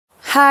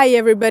Hi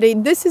everybody,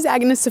 this is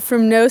Agnes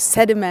from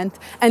Sediment,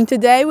 and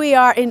today we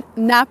are in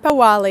Napa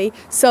Valley,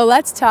 so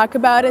let's talk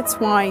about its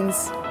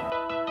wines.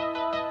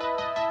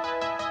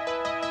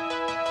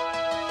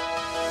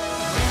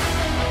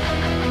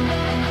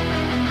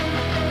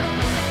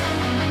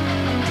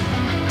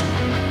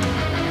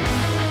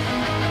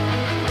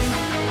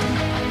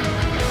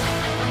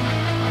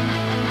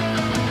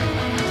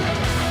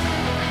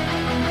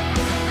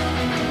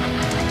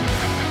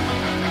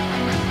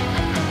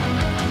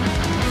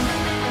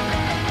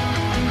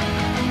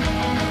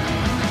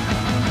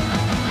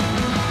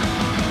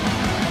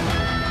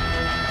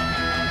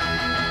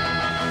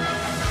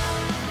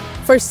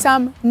 For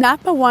some,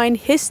 Napa wine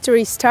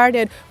history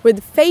started with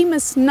the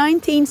famous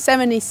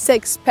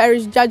 1976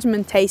 Paris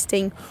Judgement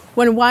tasting,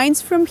 when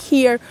wines from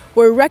here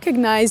were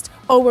recognized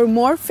over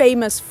more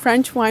famous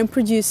French wine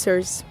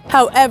producers.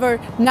 However,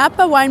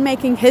 Napa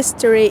winemaking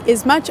history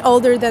is much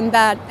older than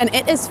that, and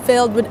it is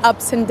filled with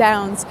ups and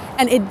downs,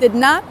 and it did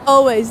not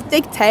always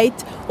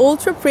dictate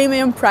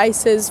ultra-premium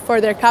prices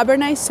for their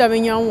Cabernet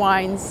Sauvignon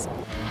wines.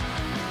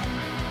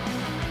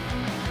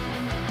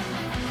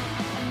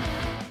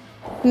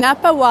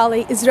 Napa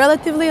Valley is a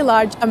relatively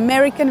large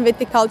American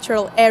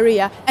viticultural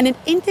area, and it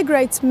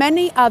integrates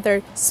many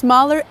other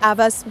smaller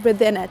avas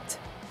within it.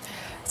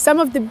 Some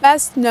of the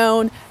best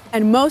known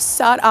and most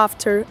sought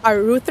after are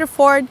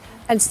Rutherford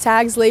and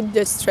Stag's Leap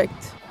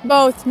District.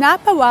 Both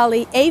Napa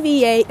Valley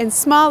AVA and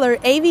smaller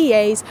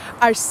AVAs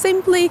are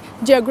simply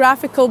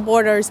geographical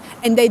borders,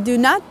 and they do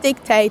not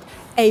dictate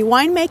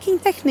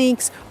winemaking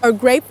techniques or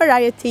grape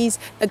varieties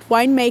that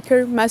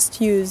winemaker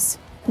must use.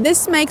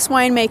 This makes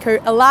winemaker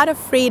a lot of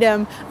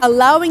freedom,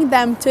 allowing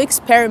them to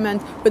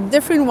experiment with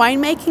different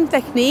winemaking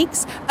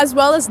techniques as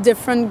well as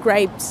different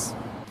grapes.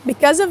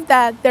 Because of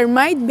that, there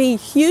might be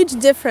huge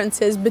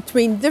differences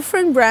between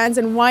different brands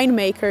and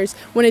winemakers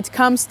when it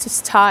comes to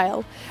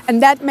style.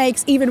 And that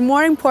makes even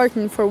more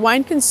important for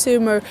wine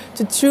consumer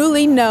to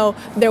truly know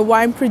their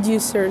wine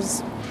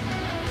producers.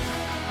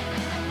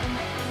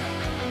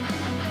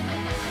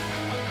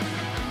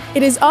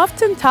 It is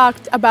often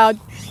talked that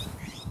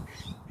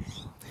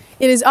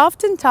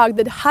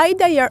high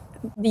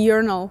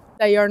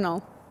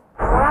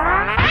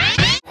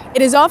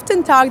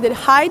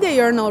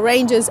diurnal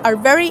ranges are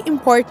very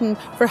important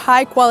for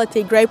high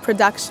quality grape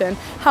production.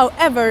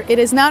 However, it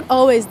is not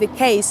always the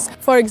case.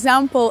 For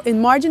example,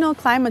 in marginal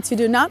climates, you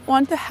do not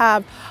want to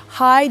have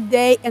high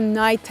day and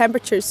night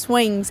temperature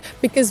swings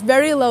because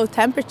very low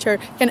temperature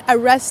can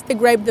arrest the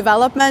grape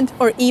development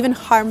or even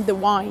harm the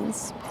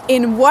wines.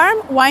 In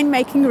warm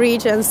winemaking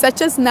regions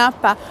such as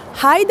Napa,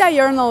 high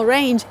diurnal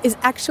range is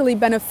actually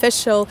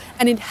beneficial,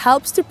 and it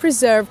helps to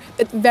preserve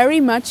that very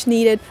much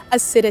needed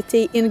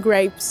acidity in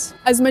grapes.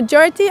 As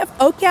majority of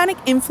oceanic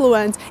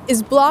influence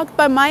is blocked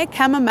by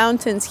Mayakama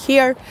Mountains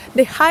here,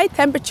 the high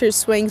temperature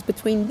swings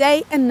between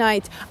day and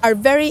night are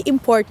very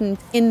important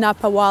in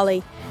Napa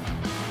Valley.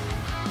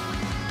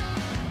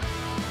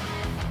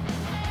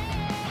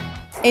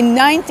 In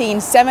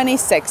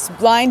 1976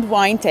 blind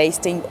wine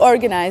tasting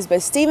organized by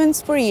Steven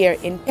Spurrier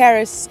in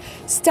Paris,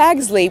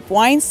 Stag's Leap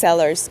Wine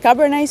Cellars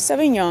Cabernet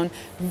Sauvignon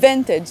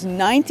vintage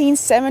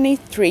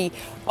 1973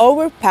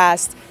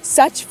 overpassed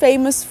such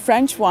famous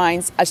French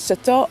wines as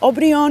Chateau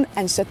Montelena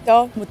and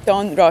Chateau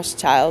Mouton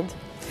Rothschild.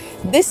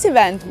 This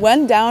event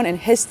went down in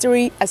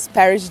history as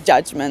Paris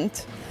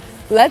Judgement.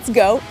 Let's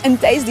go and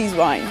taste these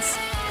wines.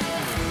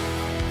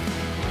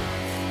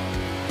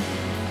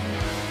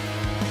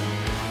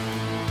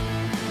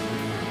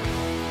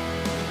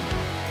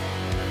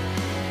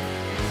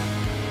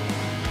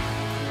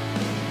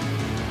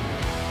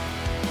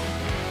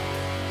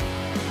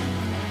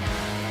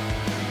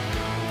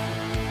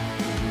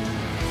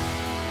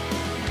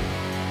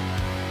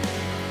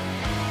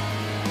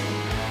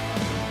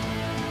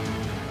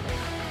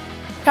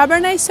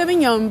 Cabernet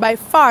Sauvignon by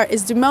far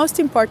is the most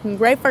important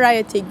grape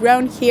variety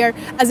grown here,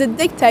 as it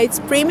dictates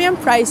premium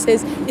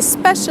prices,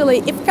 especially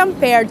if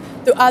compared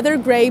to other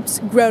grapes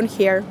grown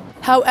here.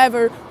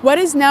 However, what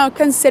is now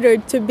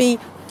considered to be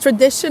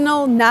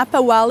traditional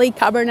Napa Valley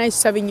Cabernet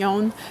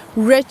Sauvignon,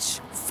 rich,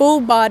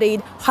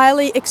 full-bodied,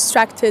 highly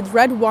extracted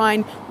red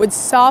wine with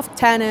soft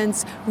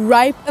tannins,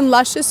 ripe and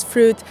luscious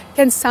fruit,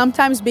 can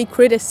sometimes be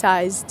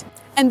criticized.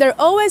 And there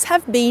always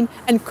have been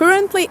and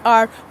currently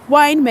are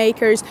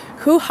winemakers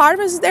who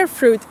harvest their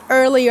fruit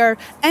earlier,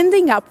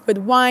 ending up with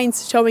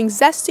wines showing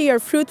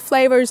zestier fruit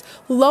flavors,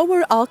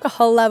 lower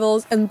alcohol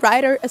levels, and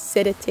brighter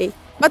acidity.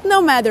 But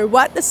no matter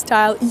what the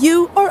style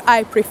you or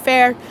I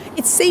prefer,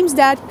 it seems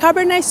that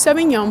Cabernet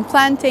Sauvignon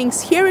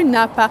plantings here in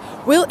Napa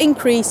will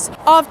increase,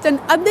 often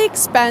at the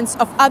expense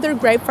of other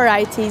grape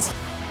varieties.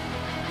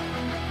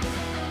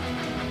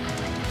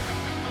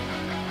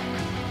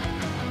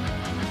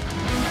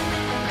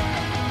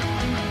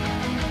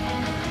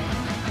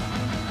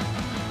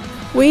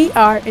 We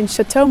are in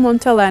Chateau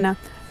Montelena.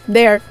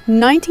 Their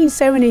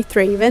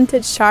 1973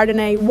 vintage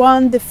Chardonnay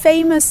won the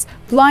famous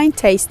blind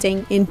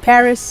tasting in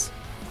Paris,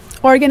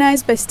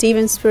 organized by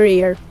Steven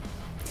Spurrier.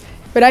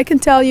 But I can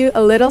tell you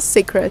a little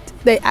secret,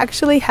 they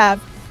actually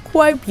have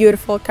quite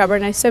beautiful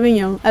Cabernet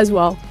Sauvignon as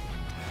well.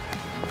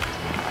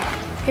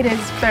 It is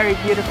very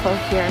beautiful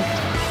here.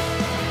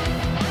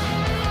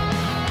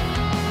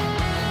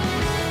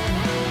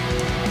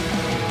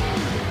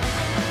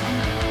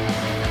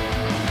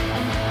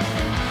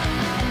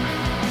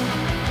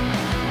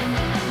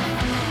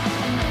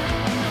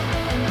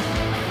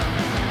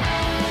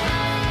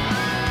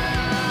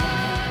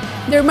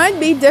 It might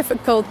be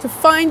difficult to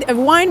find a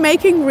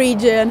winemaking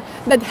region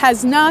that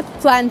has not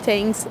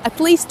plantings, at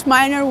least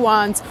minor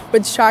ones,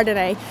 with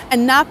Chardonnay,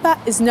 and Napa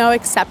is no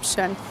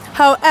exception.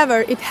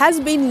 However, it has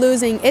been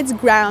losing its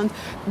ground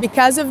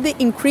because of the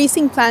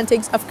increasing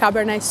plantings of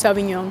Cabernet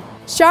Sauvignon.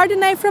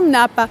 Chardonnay from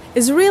Napa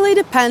is really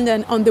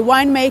dependent on the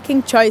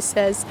winemaking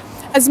choices.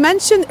 As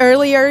mentioned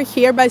earlier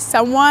here by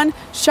someone,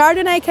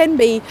 Chardonnay can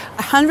be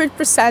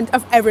 100%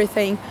 of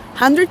everything.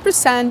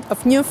 100%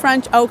 of new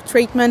French oak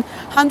treatment,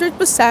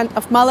 100%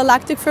 of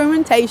malolactic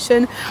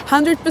fermentation,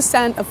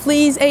 100% of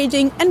lees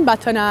aging and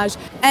batonnage,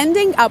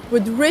 ending up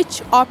with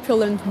rich,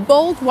 opulent,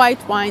 bold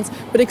white wines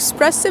with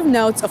expressive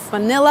notes of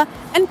vanilla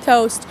and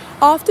toast,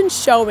 often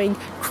showing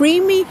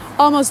creamy,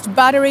 almost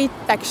buttery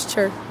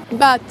texture.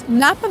 But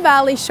Napa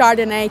Valley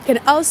Chardonnay can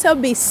also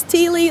be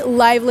steely,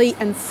 lively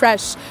and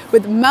fresh,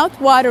 with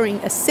mouth-watering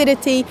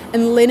acidity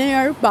and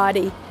linear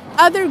body.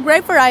 Other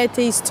grape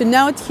varieties to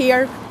note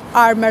here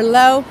are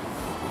Merlot,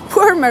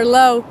 Poor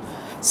Merlot,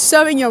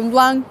 Sauvignon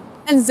Blanc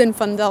and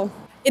Zinfandel.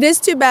 It is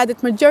too bad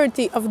that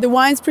majority of the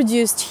wines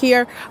produced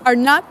here are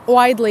not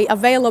widely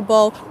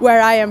available where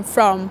I am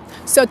from.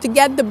 So to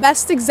get the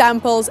best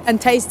examples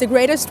and taste the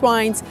greatest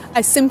wines,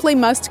 I simply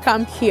must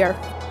come here.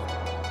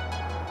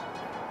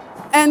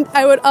 And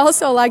I would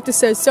also like to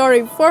say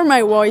sorry for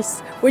my voice,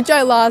 which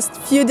I lost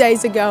a few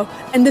days ago,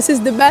 and this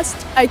is the best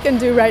I can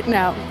do right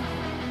now.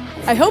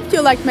 I hope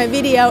you liked my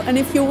video, and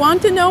if you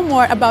want to know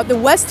more about the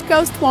West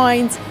Coast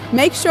wines,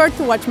 make sure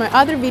to watch my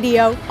other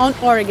video on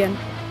Oregon.